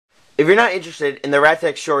If you're not interested in the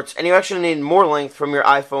Radtech shorts and you actually need more length from your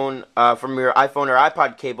iPhone or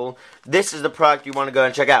iPod cable, this is the product you want to go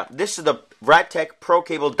and check out. This is the Radtech Pro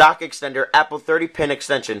Cable Dock Extender Apple 30-pin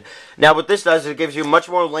extension. Now what this does is it gives you much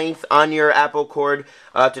more length on your Apple cord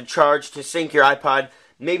to charge, to sync your iPod.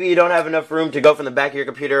 Maybe you don't have enough room to go from the back of your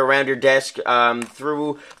computer around your desk,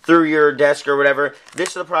 through your desk or whatever. This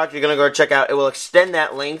is the product you're going to go check out. It will extend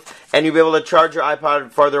that length, and you'll be able to charge your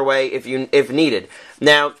iPod farther away if needed.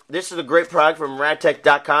 Now, this is a great product from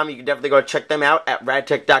Radtech.com. You can definitely go check them out at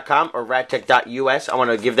Radtech.com or Radtech.us. I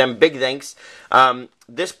want to give them big thanks.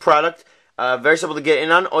 This product, very simple to get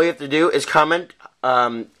in on. All you have to do is comment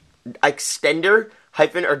extender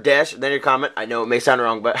hyphen or dash, then your comment. I know it may sound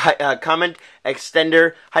wrong, but comment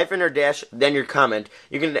extender hyphen or dash, then your comment.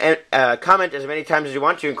 You can comment as many times as you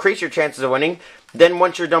want to increase your chances of winning. Then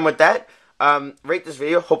once you're done with that, rate this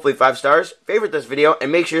video, hopefully 5 stars, favorite this video,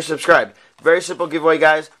 and make sure you're subscribed. Very simple giveaway,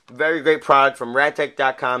 guys. Very great product from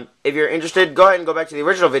Radtech.com. If you're interested, go ahead and go back to the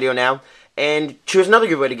original video now and choose another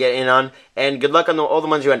giveaway to get in on. And good luck on all the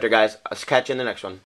ones you enter, guys. I'll catch you in the next one.